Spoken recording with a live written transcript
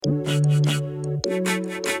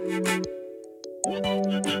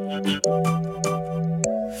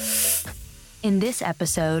In this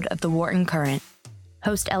episode of the Wharton Current,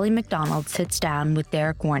 host Ellie McDonald sits down with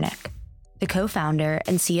Derek Warnick, the co-founder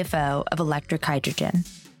and CFO of Electric Hydrogen.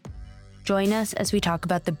 Join us as we talk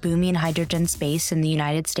about the booming hydrogen space in the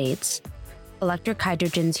United States, Electric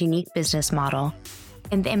Hydrogen's unique business model,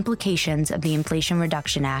 and the implications of the Inflation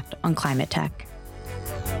Reduction Act on climate tech.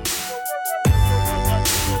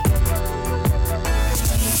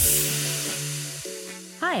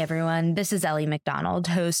 Hi, everyone. This is Ellie McDonald,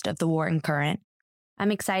 host of the Wharton Current.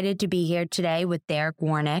 I'm excited to be here today with Derek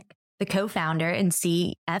Warnick, the co-founder and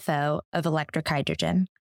CFO of Electric Hydrogen,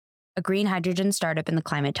 a green hydrogen startup in the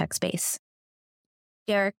climate tech space.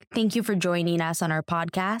 Derek, thank you for joining us on our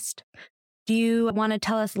podcast. Do you want to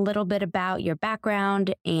tell us a little bit about your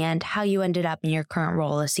background and how you ended up in your current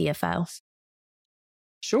role as CFO?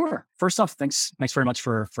 Sure. First off, thanks very much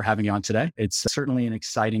for having me on today. It's certainly an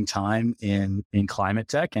exciting time in climate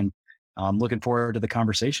tech, and I'm looking forward to the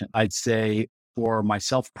conversation. I'd say for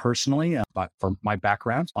myself personally, for my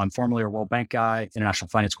background, I'm formerly a World Bank guy, International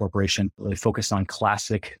Finance Corporation, really focused on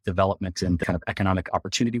classic development and kind of economic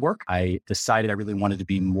opportunity work. I decided I really wanted to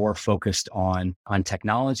be more focused on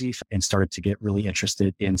technology and started to get really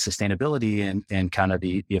interested in sustainability and kind of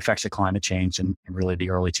the effects of climate change in really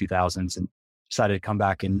the early 2000s. And decided to come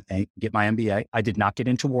back and get my MBA. I did not get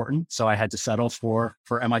into Wharton, so I had to settle for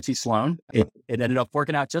MIT Sloan. It ended up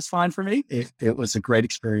working out just fine for me. It was a great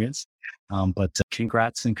experience. But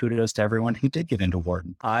congrats and kudos to everyone who did get into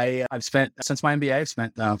Wharton. I've spent, since my MBA, I've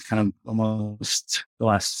spent kind of almost the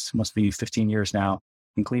last, must be 15 years now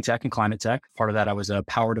in clean tech and climate tech. Part of that, I was a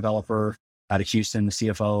power developer out of Houston, the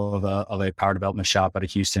CFO of a power development shop out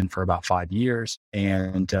of Houston for about 5 years.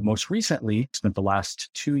 And most recently, spent the last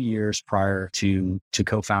 2 years prior to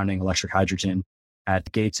co-founding Electric Hydrogen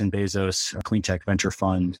at Gates and Bezos Clean Tech Venture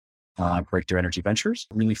Fund, Breakthrough Energy Ventures,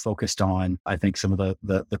 really focused on, I think, some of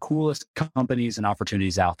the coolest companies and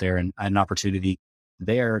opportunities out there, and an opportunity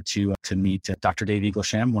there to meet Dr. Dave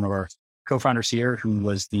Eaglesham, one of our co-founders here, who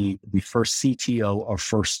was the first CTO of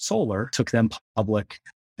First Solar, took them public,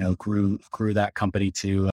 grew that company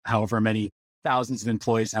to however many thousands of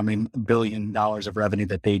employees, how many $1 billion of revenue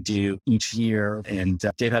that they do each year. And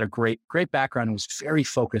Dave had a great background and was very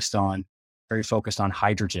focused on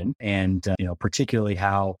hydrogen, and particularly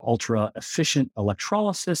how ultra efficient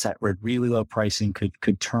electrolysis at really low pricing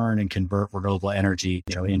could turn and convert renewable energy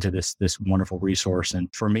into this wonderful resource. And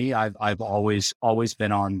for me, I've always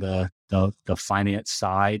been on the finance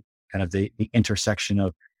side, kind of the intersection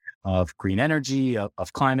of green energy,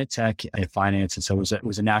 of climate tech and finance. And so it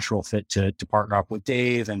was a natural fit to partner up with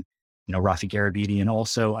Dave and, Rafi Garabedian, and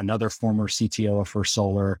also another former CTO of First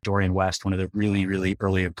Solar, Dorian West, one of the really, really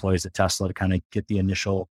early employees at Tesla, to kind of get the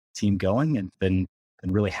initial team going, and been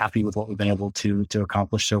really happy with what we've been able to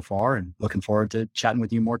accomplish so far, and looking forward to chatting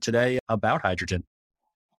with you more today about hydrogen.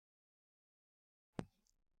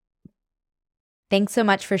 Thanks so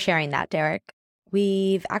much for sharing that, Derek.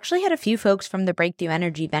 We've actually had a few folks from the Breakthrough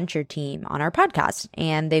Energy Venture team on our podcast,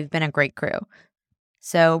 and they've been a great crew.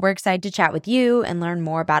 So we're excited to chat with you and learn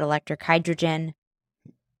more about electric hydrogen.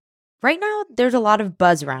 Right now, there's a lot of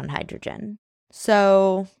buzz around hydrogen.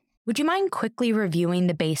 So would you mind quickly reviewing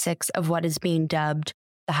the basics of what is being dubbed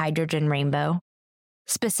the hydrogen rainbow?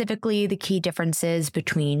 Specifically, the key differences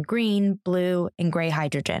between green, blue, and gray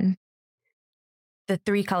hydrogen, the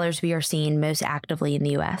three colors we are seeing most actively in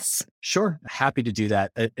the U.S. Sure. Happy to do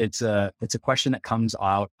that. It's a question that comes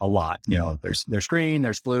out a lot. There's green,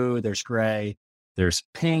 there's blue, there's gray, there's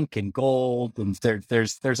pink and gold, and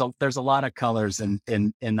there's a lot of colors in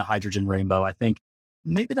the hydrogen rainbow. I think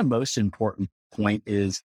maybe the most important point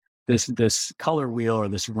is this color wheel, or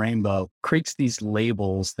this rainbow, creates these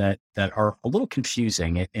labels that are a little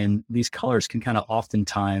confusing, and these colors can kind of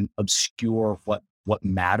oftentimes obscure what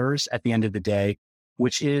matters at the end of the day,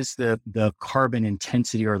 which is the carbon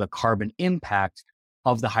intensity or the carbon impact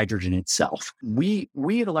of the hydrogen itself. We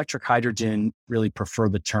at Electric Hydrogen really prefer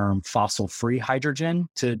the term fossil-free hydrogen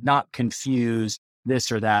to not confuse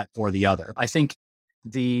this or that or the other. I think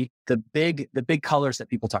the big colors that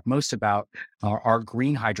people talk most about are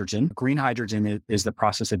green hydrogen. Green hydrogen is the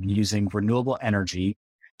process of using renewable energy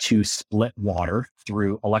to split water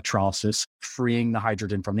through electrolysis, freeing the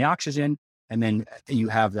hydrogen from the oxygen, and then you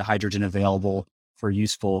have the hydrogen available for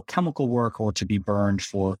useful chemical work or to be burned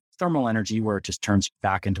for thermal energy, where it just turns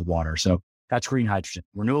back into water. So that's green hydrogen,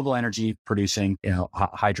 renewable energy producing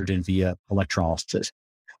hydrogen via electrolysis.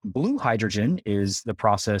 Blue hydrogen is the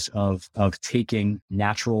process of taking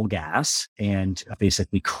natural gas and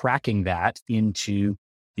basically cracking that into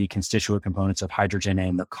the constituent components of hydrogen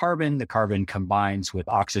and the carbon. The carbon combines with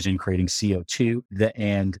oxygen, creating CO2,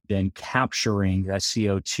 and then capturing that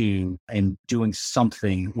CO2 and doing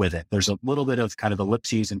something with it. There's a little bit of kind of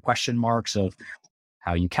ellipses and question marks of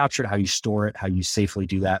how you capture it, how you store it, how you safely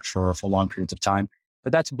do that for long periods of time.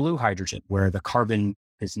 But that's blue hydrogen, where the carbon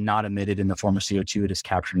is not emitted in the form of CO2, it is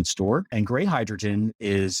captured and stored. And gray hydrogen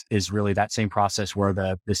is really that same process where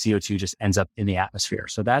the CO2 just ends up in the atmosphere.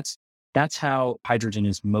 So that's how hydrogen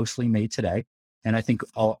is mostly made today. And I think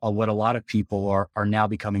what a lot of people are now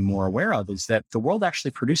becoming more aware of is that the world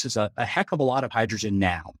actually produces a heck of a lot of hydrogen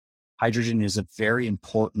now. Hydrogen is a very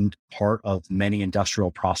important part of many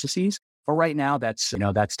industrial processes. But right now, that's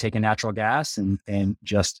taking natural gas and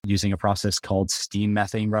just using a process called steam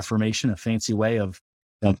methane reformation, a fancy way of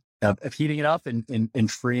heating it up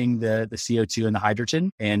and freeing the CO2 and the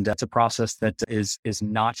hydrogen. And that's a process that is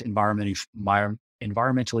not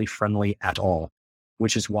environmentally friendly at all,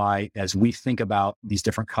 which is why as we think about these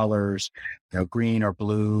different colors, green or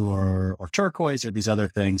blue or turquoise or these other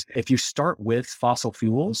things, if you start with fossil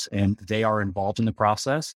fuels and they are involved in the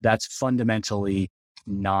process, that's fundamentally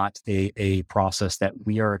not a process that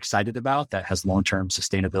we are excited about that has long-term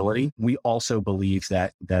sustainability. We also believe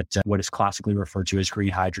that what is classically referred to as green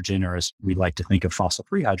hydrogen, or as we like to think of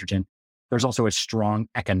fossil-free hydrogen, there's also a strong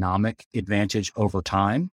economic advantage over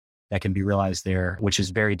time that can be realized there, which is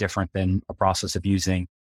very different than a process of using,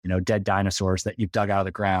 dead dinosaurs that you've dug out of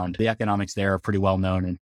the ground. The economics there are pretty well known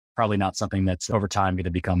and probably not something that's over time going to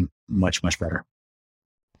become much, much better.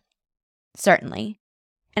 Certainly.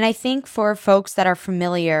 And I think for folks that are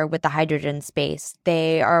familiar with the hydrogen space,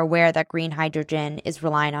 they are aware that green hydrogen is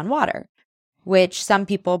relying on water, which some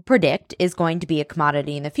people predict is going to be a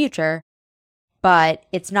commodity in the future, but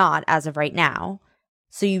it's not as of right now.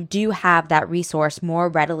 So you do have that resource more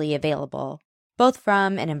readily available, both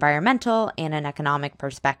from an environmental and an economic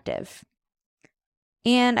perspective.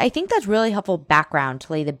 And I think that's really helpful background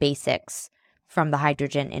to lay the basics from the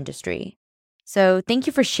hydrogen industry. So thank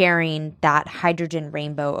you for sharing that hydrogen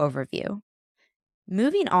rainbow overview.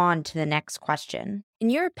 Moving on to the next question. In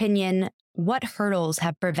your opinion, what hurdles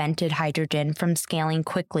have prevented hydrogen from scaling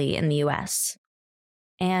quickly in the US?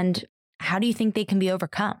 And how do you think they can be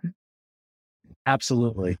overcome?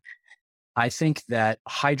 Absolutely. I think that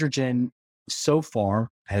hydrogen so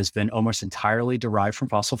far has been almost entirely derived from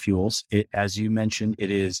fossil fuels. As you mentioned,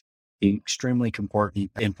 it is an extremely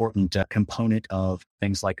important component of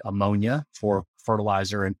things like ammonia for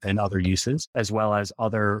fertilizer and other uses, as well as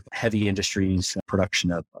other heavy industries,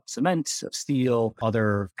 production of cement, of steel,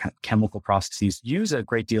 other chemical processes use a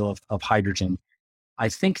great deal of hydrogen. I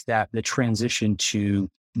think that the transition to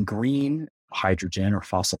green hydrogen or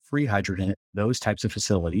fossil-free hydrogen, those types of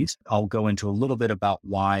facilities, I'll go into a little bit about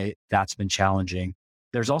why that's been challenging.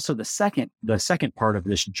 There's also the second part of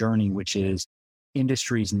this journey, which is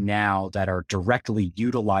industries now that are directly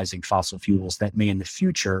utilizing fossil fuels that may in the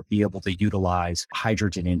future be able to utilize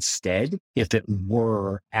hydrogen instead if it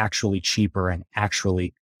were actually cheaper and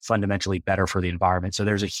actually fundamentally better for the environment. So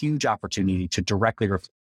there's a huge opportunity to directly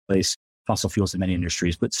replace fossil fuels in many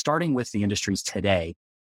industries, but starting with the industries today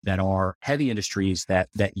that are heavy industries that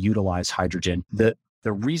utilize hydrogen. The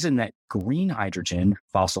reason that green hydrogen,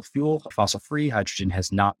 fossil-free hydrogen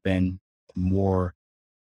has not been more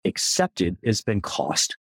accepted has been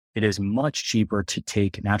cost. It is much cheaper to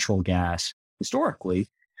take natural gas historically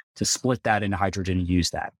to split that into hydrogen and use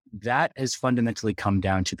that. That has fundamentally come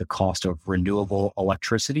down to the cost of renewable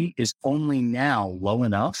electricity is only now low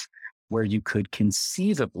enough where you could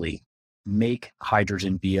conceivably make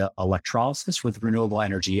hydrogen via electrolysis with renewable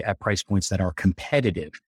energy at price points that are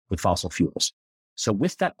competitive with fossil fuels. So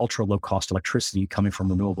with that ultra low cost electricity coming from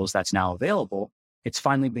renewables that's now available, it's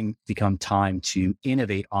finally become time to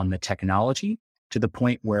innovate on the technology to the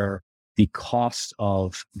point where the costs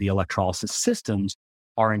of the electrolysis systems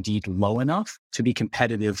are indeed low enough to be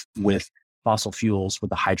competitive with fossil fuels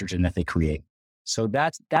with the hydrogen that they create. So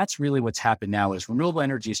that's really what's happened now is renewable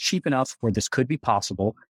energy is cheap enough where this could be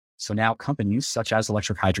possible. So now companies such as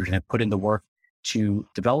Electric Hydrogen have put in the work to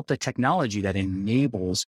develop the technology that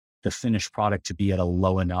enables the finished product to be at a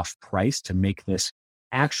low enough price to make this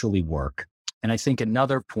actually work. And I think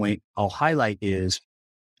another point I'll highlight is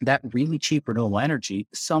that really cheap renewable energy,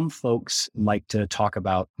 some folks like to talk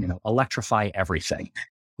about, electrify everything,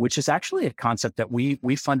 which is actually a concept that we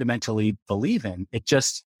fundamentally believe in. It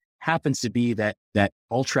just happens to be that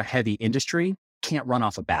ultra heavy industry can't run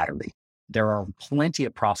off a battery. There are plenty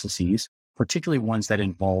of processes, particularly ones that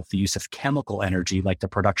involve the use of chemical energy, like the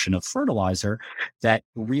production of fertilizer, that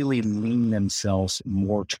really lean themselves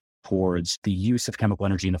more towards the use of chemical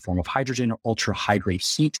energy in the form of hydrogen or ultra high grade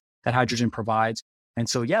heat that hydrogen provides, And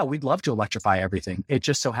so, yeah, we'd love to electrify everything. It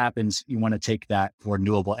just so happens you want to take that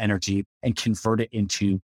renewable energy and convert it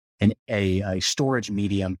into a storage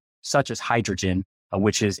medium such as hydrogen,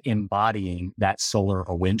 which is embodying that solar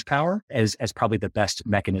or wind power as probably the best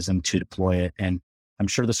mechanism to deploy it. And I'm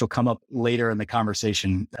sure this will come up later in the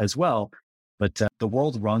conversation as well. But the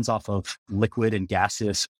world runs off of liquid and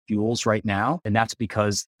gaseous fuels right now. And that's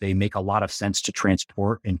because they make a lot of sense to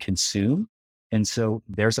transport and consume. And so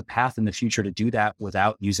there's a path in the future to do that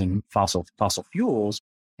without using fossil fuels.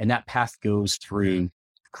 And that path goes through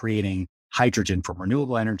creating hydrogen from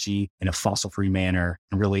renewable energy in a fossil-free manner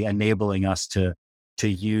and really enabling us to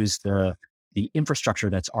use the infrastructure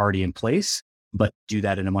that's already in place, but do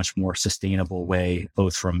that in a much more sustainable way,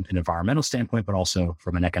 both from an environmental standpoint, but also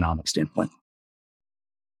from an economic standpoint.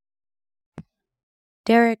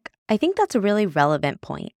 Derek, I think that's a really relevant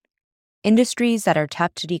point. Industries that are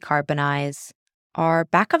tough to decarbonize are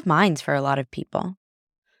back of minds for a lot of people.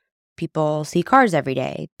 People see cars every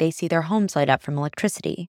day. They see their homes light up from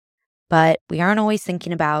electricity. But we aren't always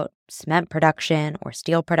thinking about cement production or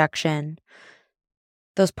steel production,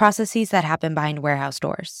 those processes that happen behind warehouse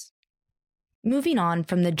doors. Moving on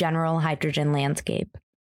from the general hydrogen landscape,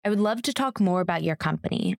 I would love to talk more about your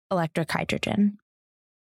company, Electric Hydrogen.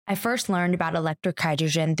 I first learned about electric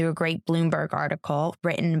hydrogen through a great Bloomberg article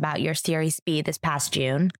written about your Series B this past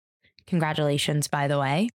June. Congratulations, by the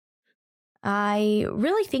way. I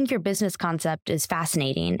really think your business concept is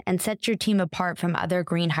fascinating and sets your team apart from other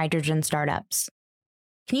green hydrogen startups.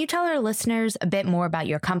 Can you tell our listeners a bit more about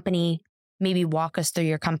your company, maybe walk us through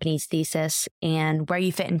your company's thesis and where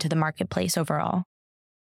you fit into the marketplace overall?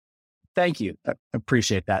 Thank you. I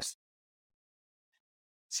appreciate that.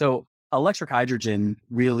 So electric hydrogen,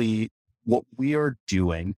 really what we are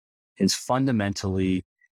doing is fundamentally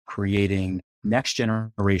creating next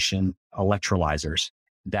generation electrolyzers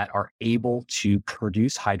that are able to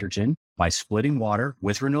produce hydrogen by splitting water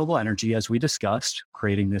with renewable energy, as we discussed,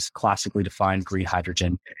 creating this classically defined green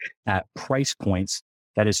hydrogen at price points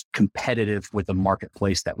that is competitive with the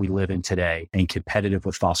marketplace that we live in today and competitive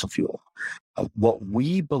with fossil fuel. What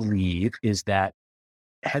we believe is that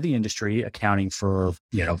heavy industry, accounting for,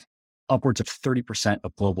 upwards of 30%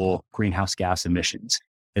 of global greenhouse gas emissions,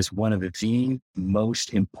 is one of the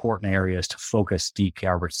most important areas to focus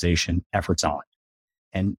decarbonization efforts on.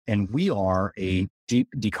 And we are a deep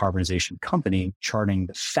decarbonization company charting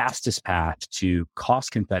the fastest path to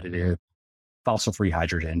cost competitive fossil-free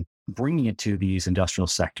hydrogen, bringing it to these industrial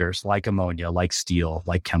sectors like ammonia, like steel,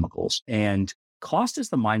 like chemicals. And cost is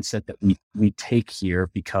the mindset that we take here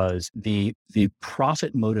because the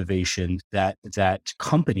profit motivation that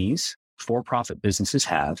companies, for-profit businesses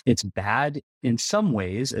have, it's bad in some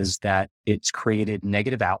ways, is that it's created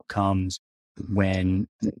negative outcomes when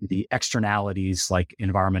the externalities like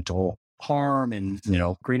environmental harm and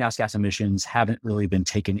greenhouse gas emissions haven't really been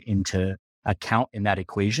taken into account in that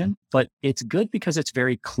equation. But it's good because it's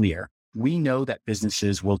very clear. We know that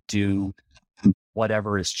businesses will do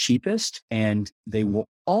whatever is cheapest, and they will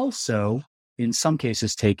also, in some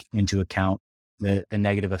cases, take into account the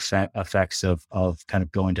negative effects of kind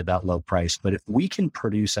of going to that low price. But if we can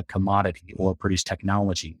produce a commodity or produce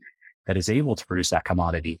technology that is able to produce that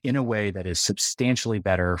commodity in a way that is substantially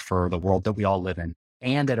better for the world that we all live in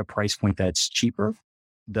and at a price point that's cheaper,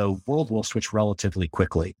 the world will switch relatively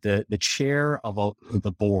quickly. The chair of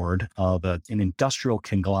the board of an industrial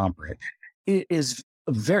conglomerate is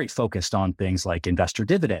very focused on things like investor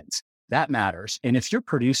dividends. That matters. And if you're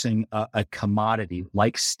producing a commodity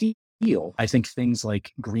like steel, I think things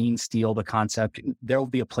like green steel, the concept, there will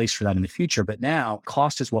be a place for that in the future. But now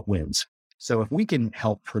cost is what wins. So if we can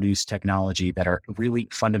help produce technology that are really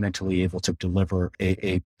fundamentally able to deliver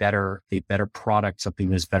a better product, something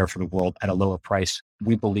that's better for the world at a lower price,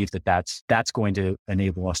 we believe that that's going to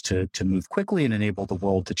enable us to move quickly and enable the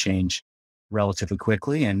world to change relatively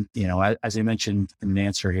quickly. And, as I mentioned in an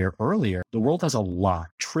answer here earlier, the world has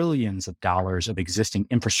trillions of dollars of existing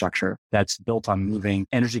infrastructure that's built on moving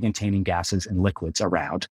energy containing gases and liquids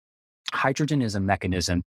around. Hydrogen is a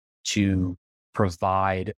mechanism to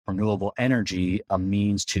provide renewable energy, a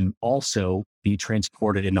means to also be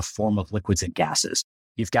transported in the form of liquids and gases.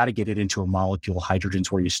 You've got to get it into a molecule. Hydrogen's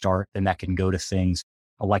where you start, and that can go to things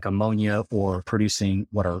like ammonia or producing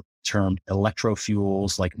what are termed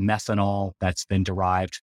electrofuels like methanol that's been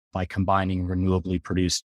derived by combining renewably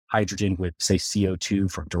produced hydrogen with, say, CO2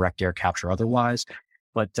 for direct air capture otherwise.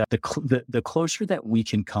 But the closer that we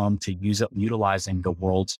can come to utilizing the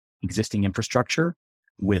world's existing infrastructure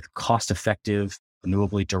with cost-effective,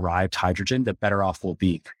 renewably derived hydrogen, the better off we'll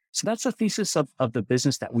be. So that's the thesis of the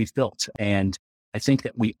business that we've built. And I think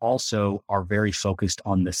that we also are very focused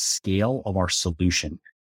on the scale of our solution.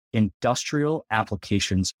 Industrial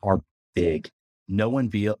applications are big. No one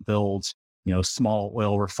builds, small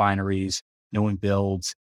oil refineries. No one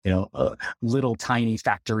builds, little tiny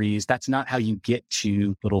factories. That's not how you get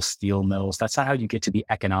to little steel mills. That's not how you get to the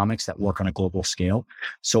economics that work on a global scale.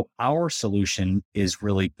 So our solution is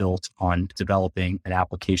really built on developing an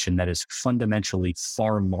application that is fundamentally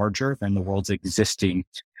far larger than the world's existing,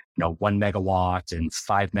 1 megawatt and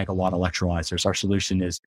 5 megawatt electrolyzers. Our solution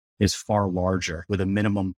is far larger with a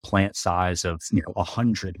minimum plant size of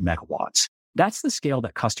 100 megawatts. That's the scale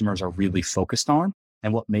that customers are really focused on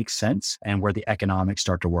and what makes sense and where the economics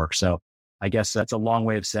start to work. So I guess that's a long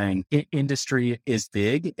way of saying industry is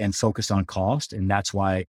big and focused on cost. And that's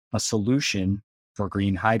why a solution for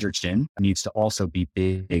green hydrogen needs to also be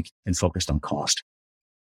big and focused on cost.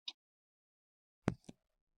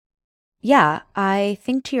 Yeah, I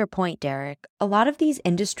think to your point, Derek, a lot of these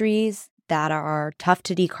industries that are tough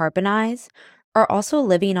to decarbonize are also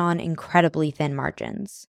living on incredibly thin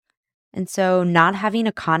margins. And so, not having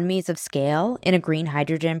economies of scale in a green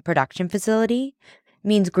hydrogen production facility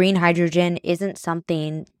means green hydrogen isn't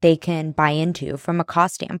something they can buy into from a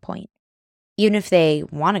cost standpoint, even if they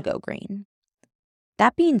want to go green.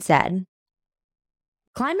 That being said,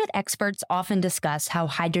 climate experts often discuss how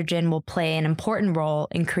hydrogen will play an important role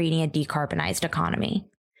in creating a decarbonized economy.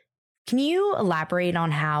 Can you elaborate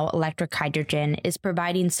on how electric hydrogen is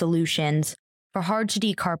providing solutions for hard to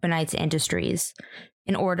decarbonize industries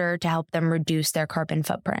in order to help them reduce their carbon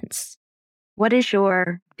footprints? What is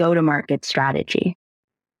your go-to-market strategy?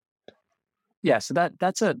 Yeah, so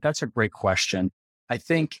that's a great question. I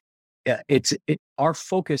think our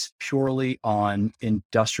focus purely on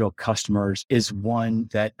industrial customers is one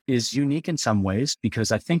that is unique in some ways,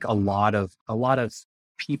 because I think a lot of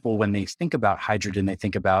people, when they think about hydrogen, they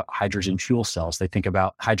think about hydrogen fuel cells, they think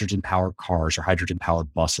about hydrogen powered cars or hydrogen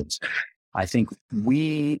powered buses. I think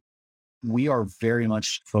we are very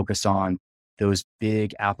much focused on those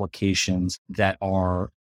big applications that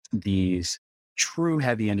are these true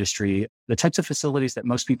heavy industry, the types of facilities that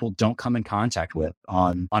most people don't come in contact with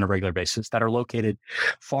on a regular basis, that are located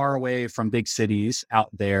far away from big cities out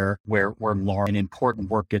there where large and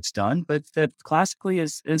important work gets done, but that classically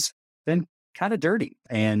is been kind of dirty.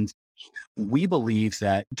 And we believe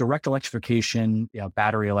that direct electrification,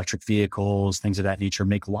 battery electric vehicles, things of that nature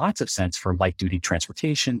make lots of sense for light duty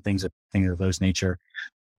transportation, things of those nature.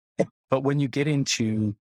 But when you get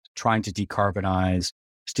into trying to decarbonize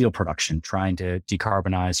steel production, trying to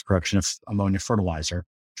decarbonize production of ammonia fertilizer,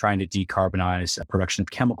 trying to decarbonize production of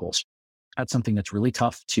chemicals, that's something that's really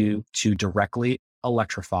tough to directly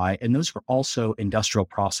electrify. And those are also industrial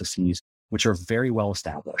processes, which are very well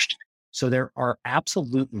established. So there are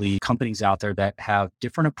absolutely companies out there that have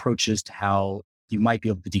different approaches to how you might be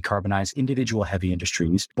able to decarbonize individual heavy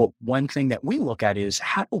industries. But one thing that we look at is,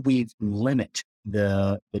 how do we limit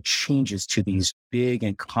the changes to these big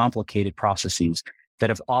and complicated processes that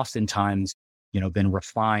have oftentimes, been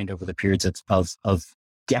refined over the periods of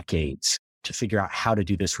decades to figure out how to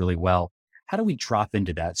do this really well? How do we drop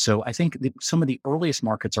into that? So I think some of the earliest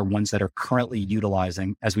markets are ones that are currently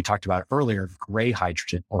utilizing, as we talked about earlier, gray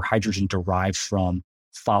hydrogen or hydrogen derived from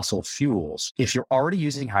fossil fuels. If you're already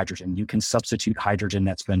using hydrogen, you can substitute hydrogen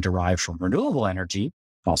that's been derived from renewable energy,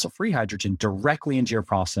 fossil-free hydrogen, directly into your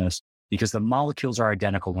process, because the molecules are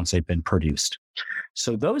identical once they've been produced.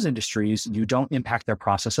 So those industries, you don't impact their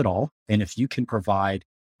process at all. And if you can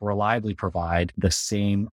reliably provide the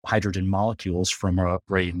same hydrogen molecules from a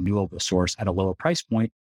renewable source at a lower price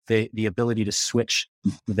point, the ability to switch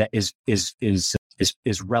that is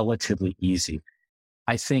relatively easy.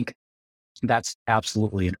 I think that's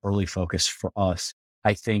absolutely an early focus for us.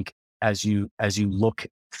 I think as you look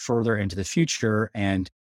further into the future, and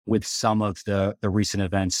with some of the recent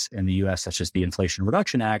events in the US, such as the Inflation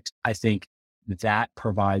Reduction Act, I think that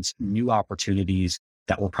provides new opportunities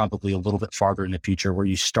that will probably a little bit farther in the future, where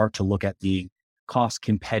you start to look at the cost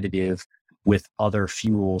competitive with other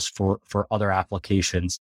fuels for other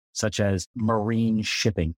applications, such as marine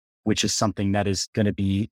shipping, which is something that is going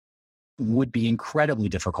to would be incredibly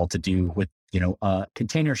difficult to do with, a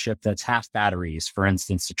container ship that's half batteries, for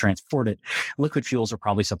instance, to transport it. Liquid fuels are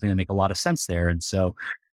probably something that make a lot of sense there. And so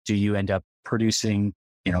do you end up producing,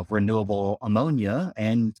 renewable ammonia?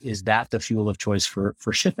 And is that the fuel of choice for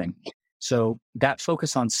shipping? So that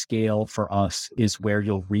focus on scale for us is where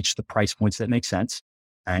you'll reach the price points that make sense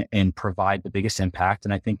and provide the biggest impact.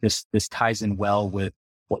 And I think this ties in well with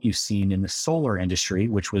what you've seen in the solar industry,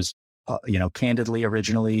 which was, candidly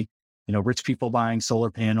originally, rich people buying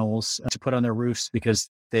solar panels to put on their roofs because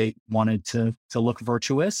they wanted to look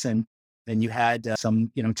virtuous. And and you had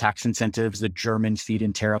some, tax incentives, the German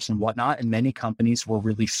feed-in tariffs and whatnot. And many companies were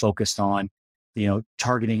really focused on,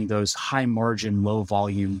 targeting those high margin, low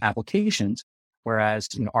volume applications. Whereas,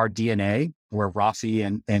 our DNA, where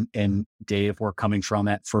Rafi and Dave were coming from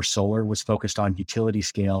at First Solar, was focused on utility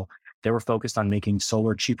scale. They were focused on making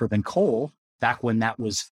solar cheaper than coal back when that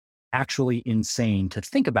was actually insane to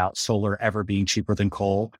think about solar ever being cheaper than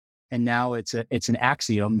coal. And now it's an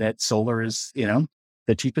axiom that solar is,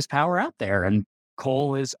 the cheapest power out there, and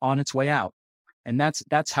coal is on its way out. And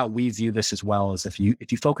that's how we view this as well, as if you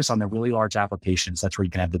focus on the really large applications, that's where you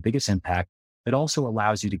can have the biggest impact. It also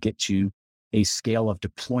allows you to get to a scale of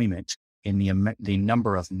deployment in the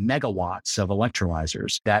number of megawatts of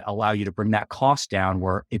electrolyzers that allow you to bring that cost down,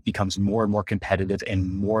 where it becomes more and more competitive and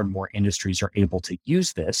more industries are able to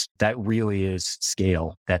use this. That really is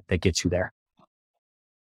scale that gets you there.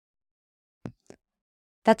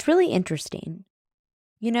 That's really interesting.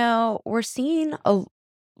 We're seeing a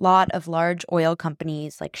lot of large oil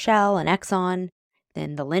companies like Shell and Exxon,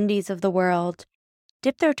 then the Lindys of the world,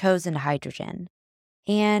 dip their toes into hydrogen.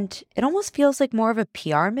 And it almost feels like more of a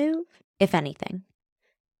PR move, if anything.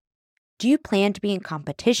 Do you plan to be in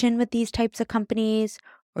competition with these types of companies,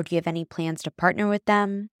 or do you have any plans to partner with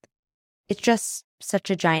them? It's just such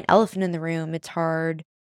a giant elephant in the room. It's hard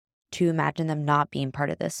to imagine them not being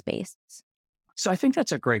part of this space. So I think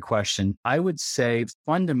that's a great question. I would say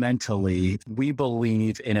fundamentally, we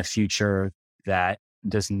believe in a future that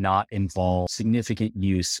does not involve significant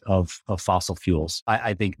use of fossil fuels.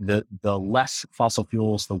 I think the less fossil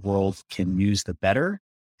fuels the world can use, the better.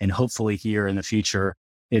 And hopefully here in the future,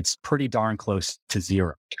 it's pretty darn close to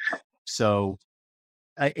zero. So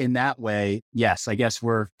in that way, yes, I guess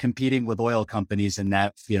we're competing with oil companies in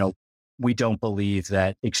that, we don't believe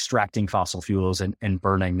that extracting fossil fuels and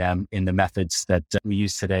burning them in the methods that we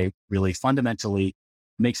use today really fundamentally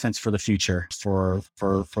makes sense for the future for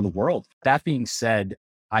the world. That being said,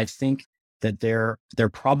 I think that there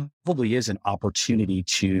probably is an opportunity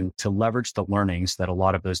to leverage the learnings that a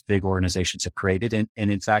lot of those big organizations have created. And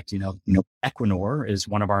in fact, Equinor is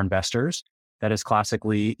one of our investors that has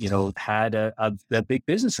classically, had a big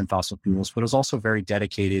business in fossil fuels, but is also very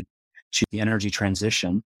dedicated to the energy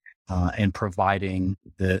transition. And providing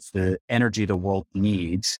the energy the world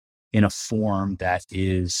needs in a form that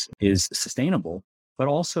is sustainable, but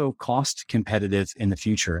also cost competitive in the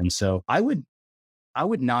future. And so I would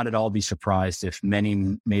not at all be surprised if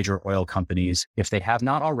many major oil companies, if they have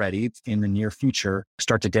not already in the near future,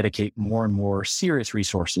 start to dedicate more and more serious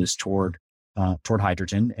resources toward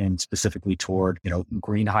hydrogen, and specifically toward,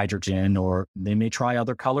 green hydrogen, or they may try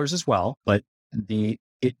other colors as well. But it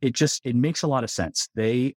makes a lot of sense.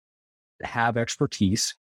 They have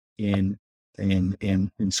expertise in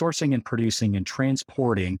sourcing and producing and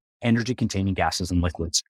transporting energy containing gases and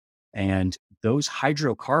liquids. And those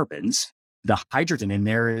hydrocarbons, the hydrogen in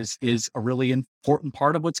there is a really important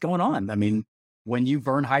part of what's going on. I mean, when you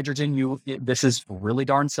burn hydrogen, this is really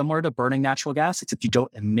darn similar to burning natural gas, except you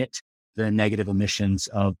don't emit the negative emissions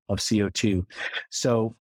of CO2.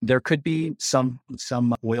 So there could be some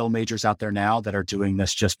oil majors out there now that are doing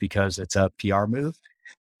this just because it's a PR move.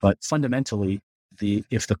 But fundamentally,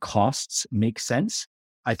 if the costs make sense,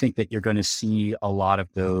 I think that you're going to see a lot of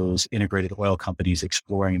those integrated oil companies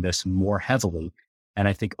exploring this more heavily. And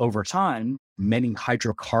I think over time, many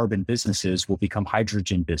hydrocarbon businesses will become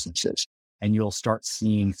hydrogen businesses. And you'll start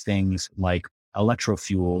seeing things like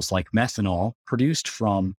electrofuels, like methanol, produced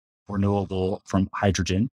from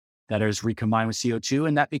hydrogen that is recombined with CO2,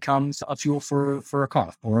 and that becomes a fuel for a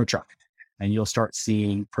car or a truck. And you'll start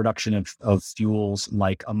seeing production of fuels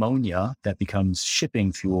like ammonia that becomes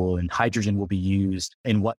shipping fuel, and hydrogen will be used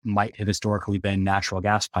in what might have historically been natural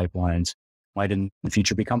gas pipelines, might in the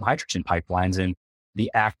future become hydrogen pipelines. And the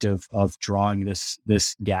act of drawing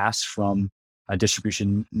this gas from a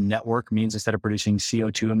distribution network means instead of producing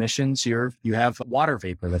CO2 emissions, you have water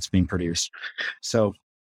vapor that's being produced. So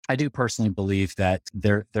I do personally believe that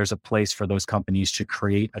there's a place for those companies to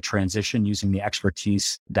create a transition using the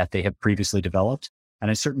expertise that they have previously developed. And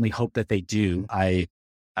I certainly hope that they do. I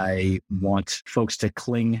want folks to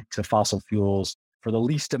cling to fossil fuels for the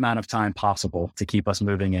least amount of time possible to keep us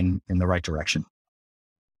moving in the right direction.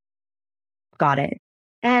 Got it.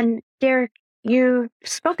 And Derek, you've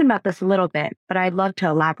spoken about this a little bit, but I'd love to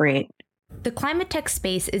elaborate. The climate tech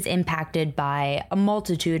space is impacted by a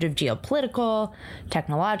multitude of geopolitical,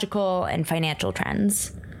 technological, and financial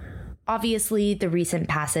trends. Obviously, the recent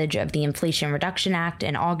passage of the Inflation Reduction Act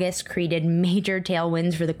in August created major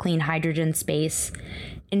tailwinds for the clean hydrogen space.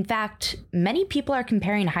 In fact, many people are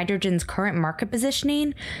comparing hydrogen's current market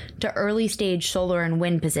positioning to early stage solar and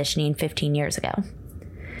wind positioning 15 years ago.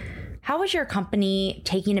 How is your company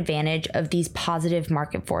taking advantage of these positive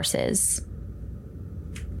market forces?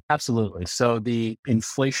 Absolutely. So the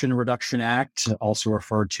Inflation Reduction Act, also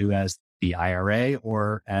referred to as the IRA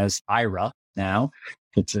or as IRA now,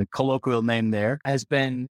 it's a colloquial name there, has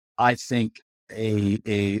been, I think,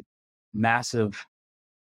 a massive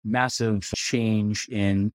change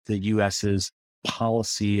in the US's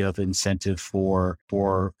policy of incentive for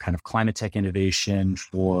kind of climate tech innovation,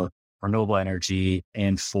 for renewable energy,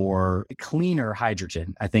 and for cleaner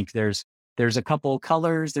hydrogen. I think there's a couple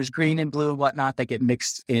colors, there's green and blue and whatnot that get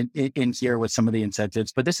mixed in here with some of the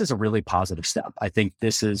incentives, but this is a really positive step. I think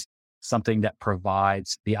this is something that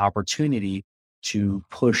provides the opportunity to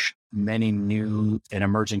push many new and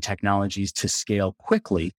emerging technologies to scale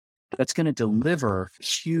quickly. That's going to deliver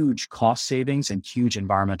huge cost savings and huge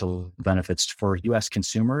environmental benefits for U.S.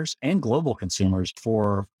 consumers and global consumers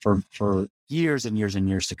for years and years and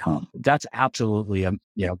years to come. That's absolutely a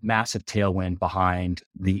massive tailwind behind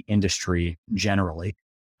the industry generally.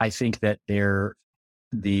 I think that the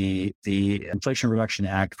Inflation Reduction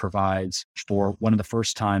Act provides for one of the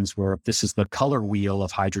first times where this is the color wheel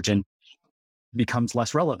of hydrogen becomes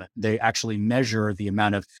less relevant. They actually measure the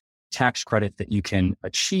amount of tax credit that you can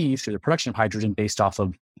achieve through the production of hydrogen based off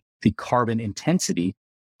of the carbon intensity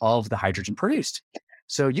of the hydrogen produced.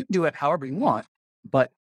 So you can do it however you want,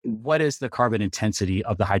 but what is the carbon intensity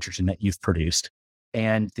of the hydrogen that you've produced?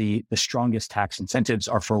 And the strongest tax incentives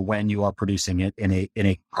are for when you are producing it in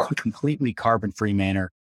a completely carbon-free manner,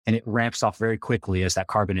 and it ramps off very quickly as that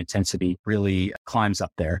carbon intensity really climbs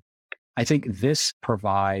up there. I think this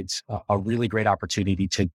provides a really great opportunity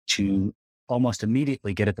to almost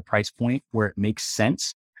immediately get at the price point where it makes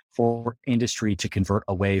sense for industry to convert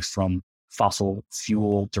away from fossil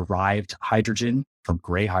fuel derived hydrogen, from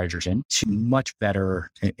gray hydrogen, to much better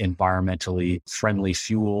environmentally friendly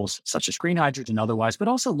fuels such as green hydrogen otherwise, but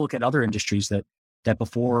also look at other industries that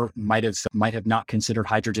before might have not considered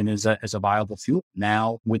hydrogen as a viable fuel.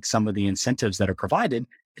 Now, with some of the incentives that are provided,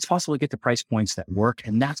 it's possible to get to price points that work,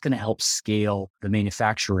 and that's going to help scale the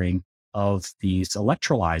manufacturing of these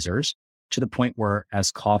electrolyzers to the point where, as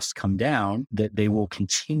costs come down, that they will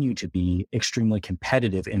continue to be extremely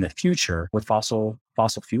competitive in the future with fossil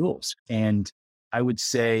fuels. And I would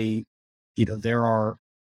say, there are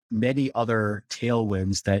many other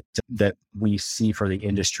tailwinds that we see for the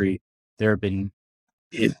industry. There have been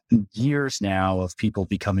years now of people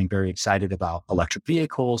becoming very excited about electric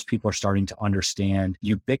vehicles. People are starting to understand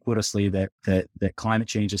ubiquitously that climate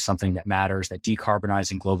change is something that matters, that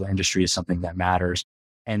decarbonizing global industry is something that matters,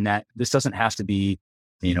 and that this doesn't have to be,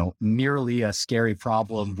 merely a scary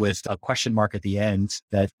problem with a question mark at the end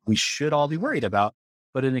that we should all be worried about,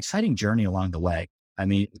 but an exciting journey along the way. I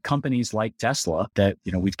mean, companies like Tesla that,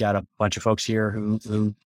 we've got a bunch of folks here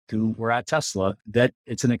who were at Tesla, that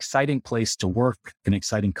it's an exciting place to work, an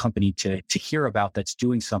exciting company to hear about that's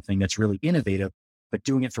doing something that's really innovative, but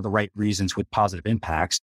doing it for the right reasons with positive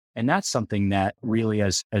impacts. And that's something that really,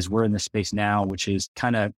 as we're in this space now, which is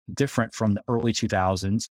kind of different from the early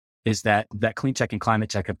 2000s, is that clean tech and climate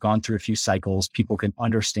tech have gone through a few cycles. People can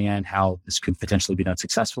understand how this could potentially be done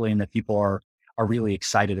successfully, and that people are really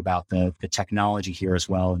excited about the technology here as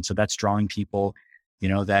well. And so that's drawing people,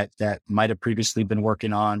 that might have previously been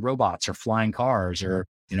working on robots or flying cars or,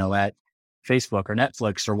 at Facebook or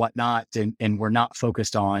Netflix or whatnot, and were not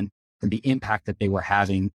focused on the impact that they were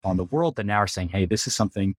having on the world, that now are saying, hey, this is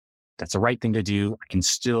something that's the right thing to do. I can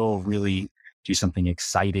still really do something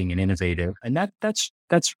exciting and innovative. And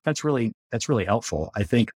that's really helpful. I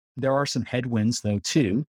think there are some headwinds though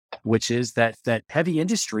too, which is that heavy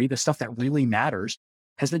industry, the stuff that really matters,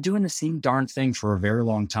 has been doing the same darn thing for a very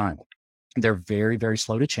long time. They're very, very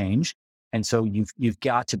slow to change. And so you've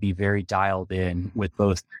got to be very dialed in with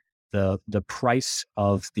both the price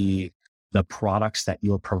of the products that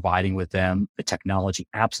you're providing with them. The technology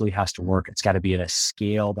absolutely has to work. It's got to be at a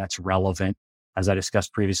scale that's relevant. As I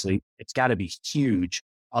discussed previously, it's got to be huge.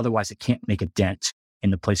 Otherwise, it can't make a dent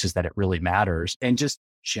in the places that it really matters. And just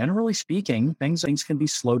generally speaking, things can be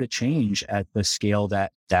slow to change at the scale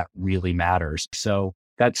that really matters. So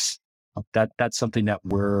that's something that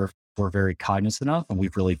we're very cognizant of, and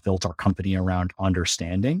we've really built our company around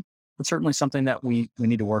understanding. It's certainly something that we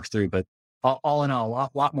need to work through, but all in all, a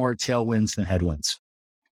lot more tailwinds than headwinds.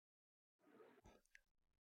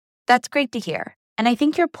 That's great to hear. And I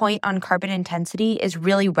think your point on carbon intensity is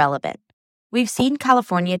really relevant. We've seen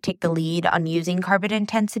California take the lead on using carbon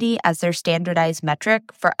intensity as their standardized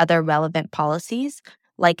metric for other relevant policies,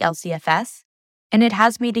 like LCFS, and it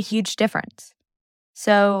has made a huge difference.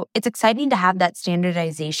 So it's exciting to have that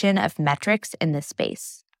standardization of metrics in this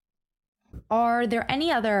space. Are there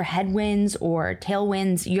any other headwinds or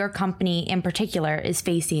tailwinds your company in particular is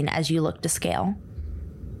facing as you look to scale?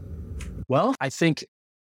 Well, I think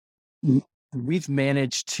we've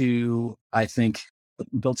managed to,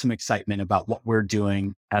 build some excitement about what we're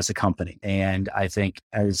doing as a company. And I think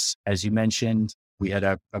as you mentioned, we had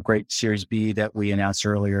a great Series B that we announced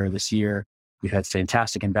earlier this year. We've had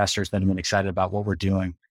fantastic investors that have been excited about what we're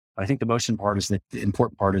doing. But I think the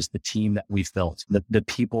important part is the team that we've built. The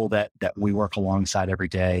people that we work alongside every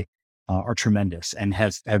day are tremendous and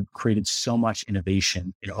have created so much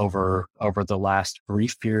innovation over the last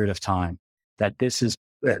brief period of time that this is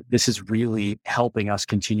really helping us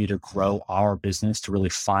continue to grow our business, to really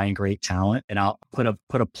find great talent. And I'll put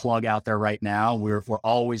a plug out there right now. We're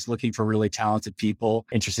always looking for really talented people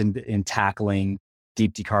interested in tackling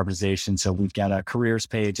deep decarbonization. So we've got a careers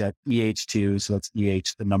page at EH2. So that's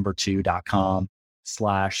EH2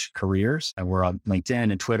 2.com/careers. And we're on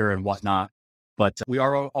LinkedIn and Twitter and whatnot. But we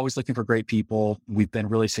are always looking for great people. We've been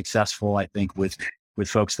really successful, I think, with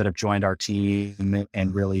folks that have joined our team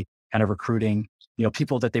and really kind of recruiting,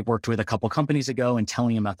 people that they've worked with a couple companies ago and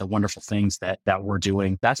telling them about the wonderful things that we're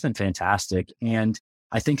doing. That's been fantastic. And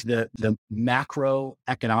I think the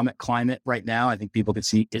macroeconomic climate right now, I think people could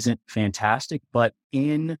see isn't fantastic, but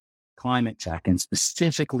in climate tech and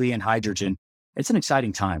specifically in hydrogen, it's an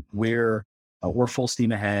exciting time. We're full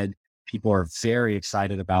steam ahead. People are very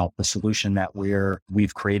excited about the solution that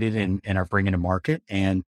we've created and are bringing to market.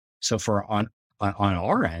 And so on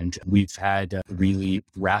our end, we've had really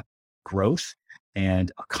rapid growth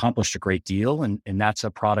and accomplished a great deal. And that's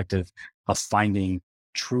a product of finding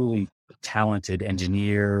truly talented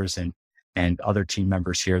engineers and other team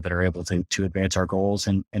members here that are able to advance our goals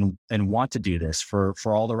and want to do this for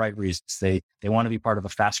all the right reasons. They want to be part of a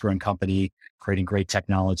fast growing company, creating great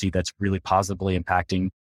technology that's really positively impacting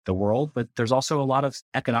the world. But there's also a lot of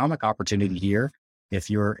economic opportunity here. If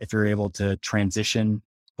you're able to transition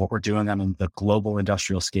what we're doing on the global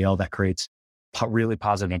industrial scale, that creates really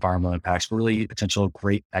positive environmental impacts, really potential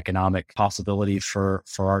great economic possibility for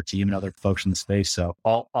our team and other folks in the space. So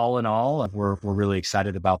all in all, we're really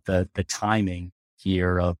excited about the timing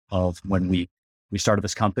here of when we started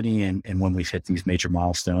this company and when we've hit these major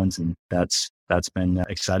milestones. And that's been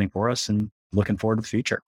exciting for us and looking forward to the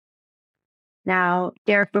future. Now,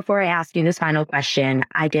 Derek, before I ask you this final question,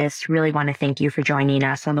 I just really want to thank you for joining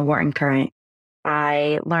us on the Wharton Current.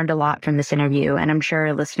 I learned a lot from this interview, and I'm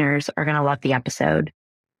sure listeners are going to love the episode.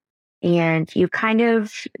 And you kind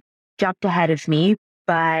of jumped ahead of me,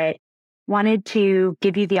 but wanted to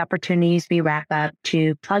give you the opportunity as we wrap up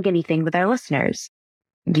to plug anything with our listeners.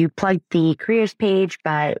 You plugged the careers page,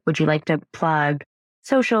 but would you like to plug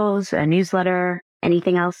socials, a newsletter,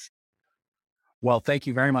 anything else? Well, thank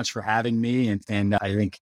you very much for having me. And I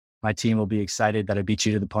think my team will be excited that I beat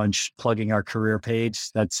you to the punch plugging our career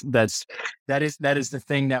page. That is the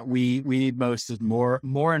thing that we need most, is more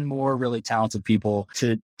and more really talented people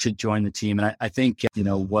to join the team. And I think,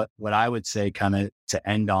 what I would say kind of to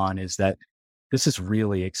end on is that this is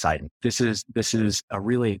really exciting. This is a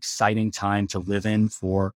really exciting time to live in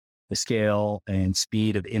for the scale and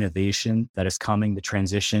speed of innovation that is coming, the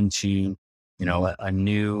transition to, a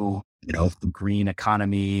new, green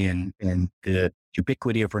economy and the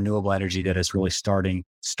ubiquity of renewable energy that is really starting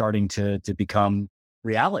to become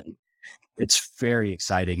reality. It's very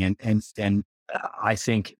exciting. And I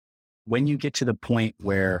think when you get to the point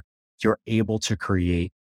where you're able to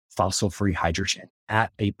create fossil-free hydrogen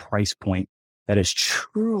at a price point that is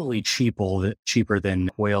truly cheaper than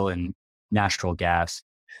oil and natural gas,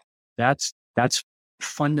 that's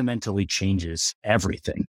fundamentally changes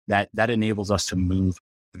everything. That enables us to move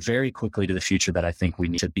very quickly to the future that I think we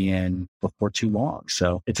need to be in before too long.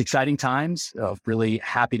 So it's exciting times. Really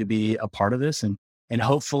happy to be a part of this, and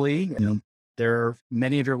hopefully, there are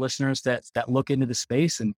many of your listeners that look into the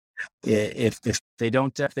space, and if they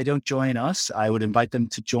don't join us, I would invite them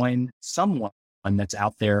to join someone that's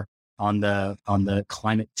out there on the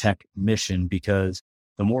climate tech mission, because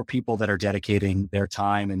the more people that are dedicating their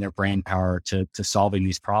time and their brain power to solving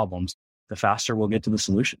these problems, the faster we'll get to the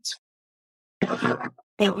solutions.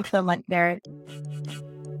 Thank you so much, Derek.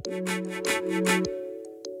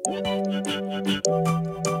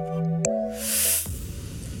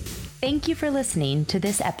 Thank you for listening to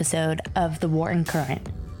this episode of the Wharton Current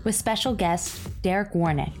with special guest Derek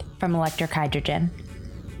Warnick from Electric Hydrogen.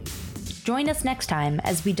 Join us next time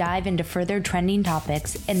as we dive into further trending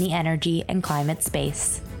topics in the energy and climate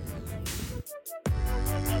space.